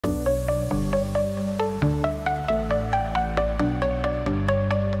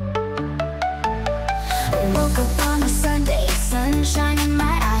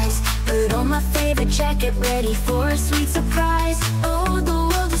my favorite jacket, ready for a sweet surprise. Oh, the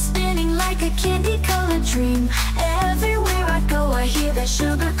world is spinning like a candy-colored dream. Everywhere I go, I hear that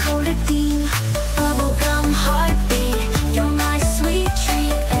sugar-coated theme. Bubblegum heartbeat, you're my sweet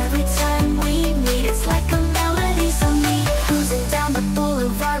treat. Every time we meet, it's like a melody so neat. Cruising down the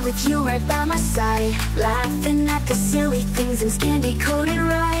boulevard with you right by my side, laughing at the silly things and candy-coated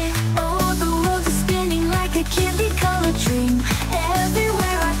ride. Oh, the world is spinning like a candy-colored dream.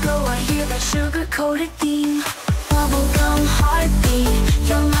 Everywhere I go, I hear that sugar-coated theme. Bubblegum heartbeat,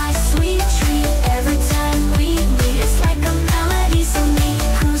 you're my sweet treat. Every time we meet, it's like a melody so neat.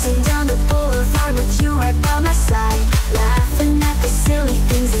 Cruising down the boulevard with you right by my side, laughing at the silly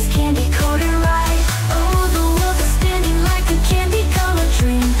things this candy-coated ride. Oh, the world is spinning like a candy-colored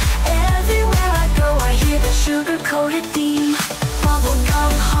dream. Everywhere I go, I hear the sugar-coated theme.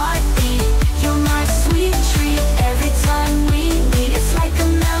 Bubblegum heartbeat, you're my sweet treat. Every time we meet, it's like a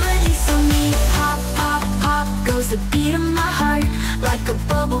melody so neat. Pop, pop, pop goes the beat of my heart, like a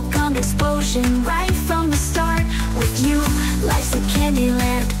bubblegum explosion right